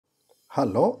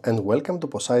Hello and welcome to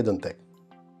Poseidon Tech.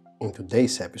 In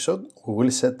today's episode, we will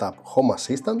set up Home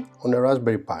Assistant on a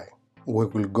Raspberry Pi. We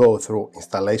will go through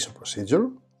installation procedure,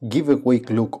 give a quick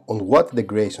look on what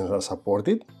integrations are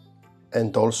supported,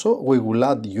 and also we will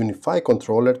add UniFi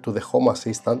Controller to the Home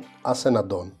Assistant as an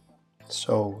add-on.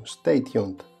 So stay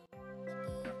tuned.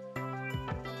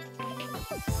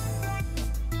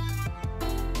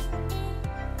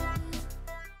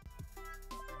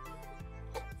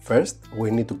 First,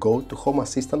 we need to go to Home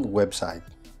Assistant website.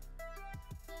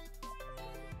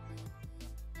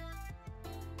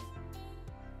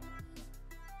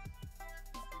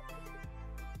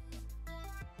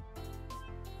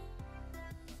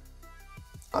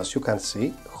 As you can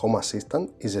see, Home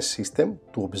Assistant is a system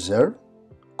to observe,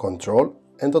 control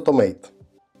and automate.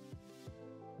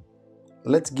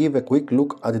 Let's give a quick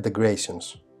look at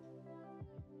integrations.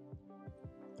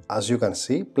 As you can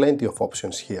see, plenty of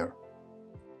options here.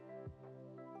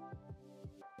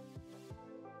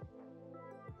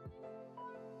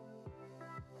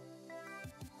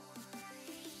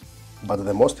 But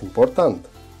the most important,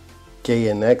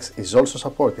 KNX is also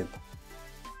supported.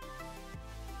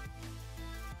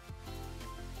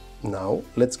 Now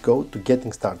let's go to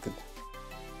getting started.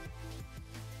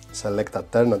 Select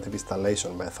alternative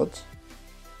installation methods.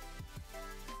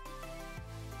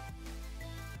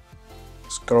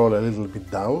 Scroll a little bit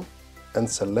down and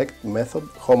select method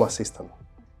Home Assistant.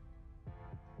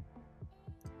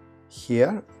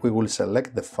 Here we will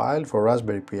select the file for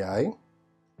Raspberry Pi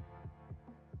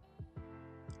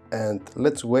and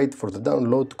let's wait for the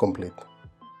download to complete.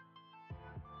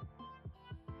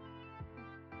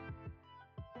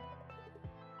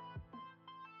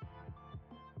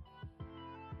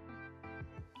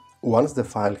 Once the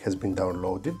file has been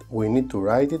downloaded, we need to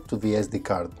write it to the SD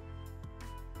card.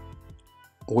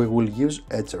 We will use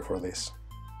Etcher for this.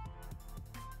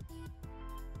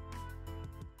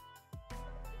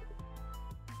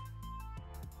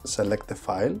 Select the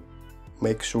file,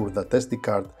 make sure that SD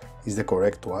card is the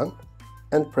correct one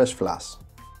and press flash.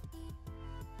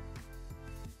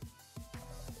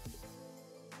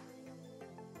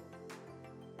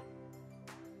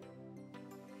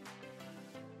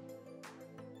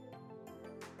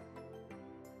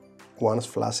 Once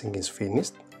flashing is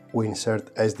finished, we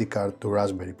insert SD card to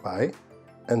Raspberry Pi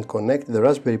and connect the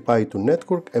Raspberry Pi to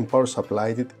network and power supply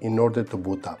it in order to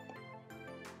boot up.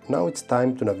 Now it's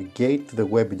time to navigate to the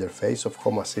web interface of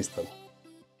Home Assistant.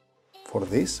 For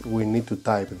this, we need to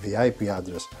type the IP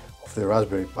address of the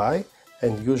Raspberry Pi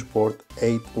and use port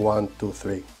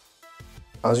 8123.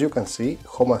 As you can see,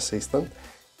 Home Assistant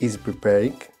is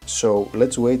preparing, so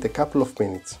let's wait a couple of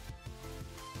minutes.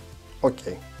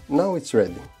 Okay, now it's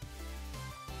ready.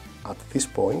 At this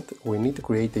point, we need to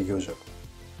create a user.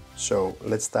 So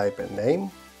let's type a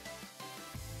name,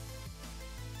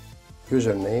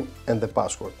 username and the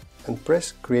password and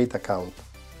press create account.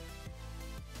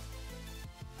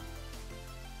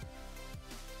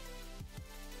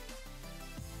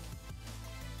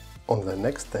 On the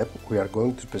next step, we are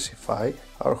going to specify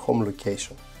our home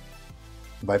location.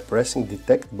 By pressing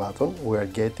detect button, we are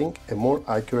getting a more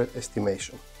accurate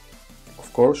estimation.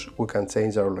 Of course, we can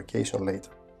change our location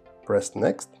later. Press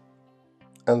next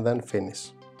and then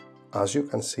finish. As you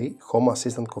can see, Home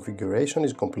Assistant configuration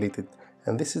is completed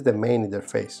and this is the main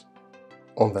interface.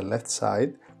 On the left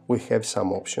side, we have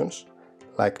some options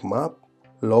like map,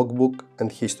 logbook and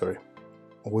history.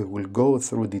 We will go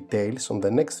through details on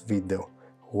the next video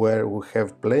where we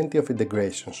have plenty of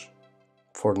integrations.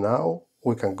 For now,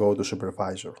 we can go to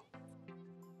supervisor.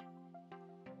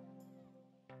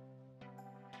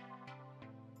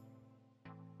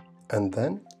 And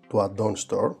then to add-on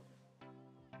store,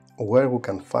 where we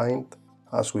can find,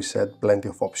 as we said, plenty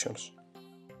of options.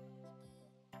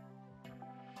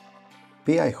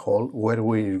 PI Hall, where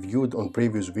we reviewed on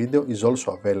previous video, is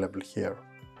also available here.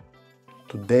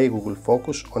 Today we will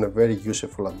focus on a very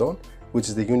useful add-on, which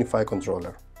is the UniFi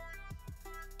Controller.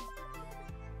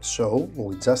 So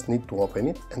we just need to open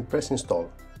it and press install.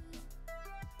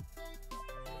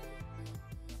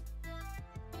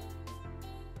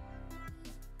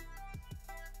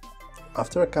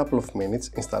 After a couple of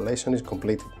minutes, installation is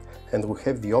completed and we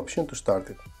have the option to start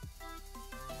it.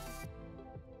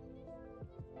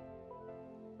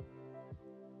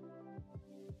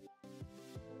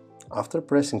 After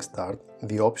pressing start,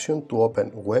 the option to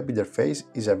open web interface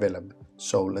is available,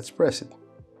 so let's press it.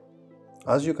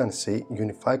 As you can see,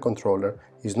 UniFi Controller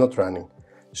is not running,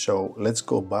 so let's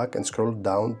go back and scroll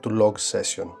down to logs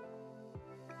session.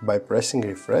 By pressing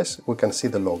refresh, we can see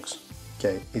the logs.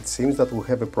 Okay, it seems that we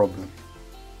have a problem.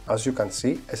 As you can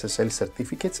see, SSL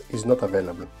certificates is not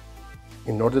available.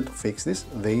 In order to fix this,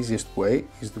 the easiest way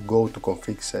is to go to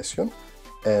config session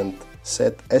and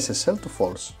set SSL to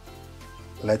false.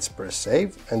 Let's press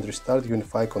save and restart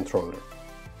UniFi Controller.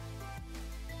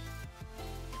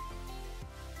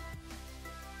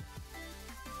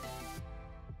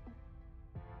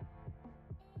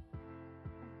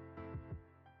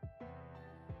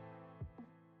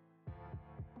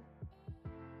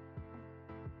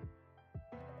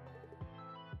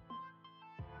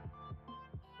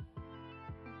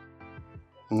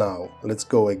 Now let's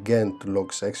go again to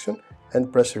log section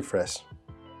and press refresh.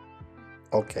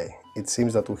 Okay, it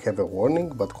seems that we have a warning,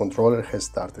 but controller has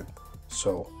started.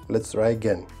 So let's try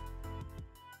again.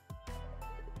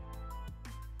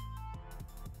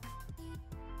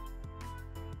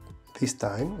 This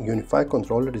time UniFi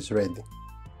Controller is ready.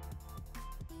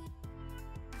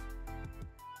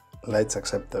 Let's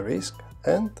accept the risk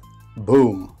and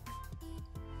boom!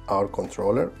 Our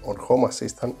controller on Home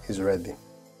Assistant is ready.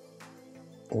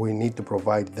 We need to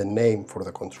provide the name for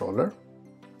the controller,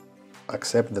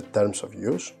 accept the terms of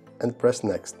use and press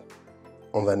next.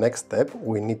 On the next step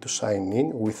we need to sign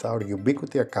in with our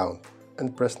Ubiquiti account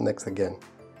and press next again.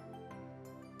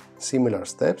 Similar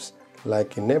steps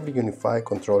like in every UniFi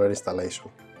controller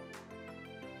installation.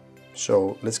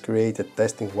 So let's create a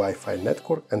testing Wi-Fi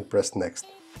network and press next.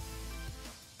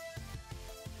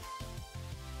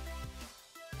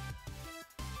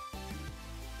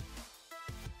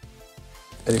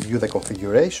 Review the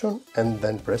configuration and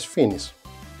then press finish.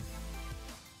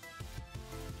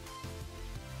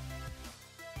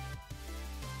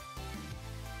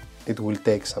 It will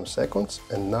take some seconds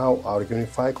and now our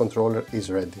UniFi controller is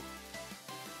ready.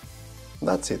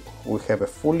 That's it, we have a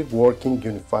fully working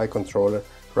UniFi controller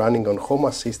running on Home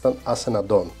Assistant as an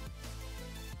add-on.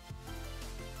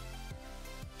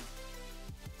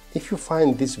 If you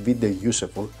find this video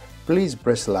useful, please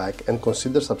press like and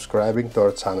consider subscribing to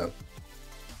our channel.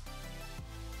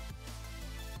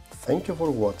 Thank you for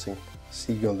watching,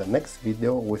 see you on the next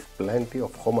video with plenty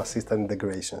of Home Assistant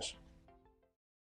integrations.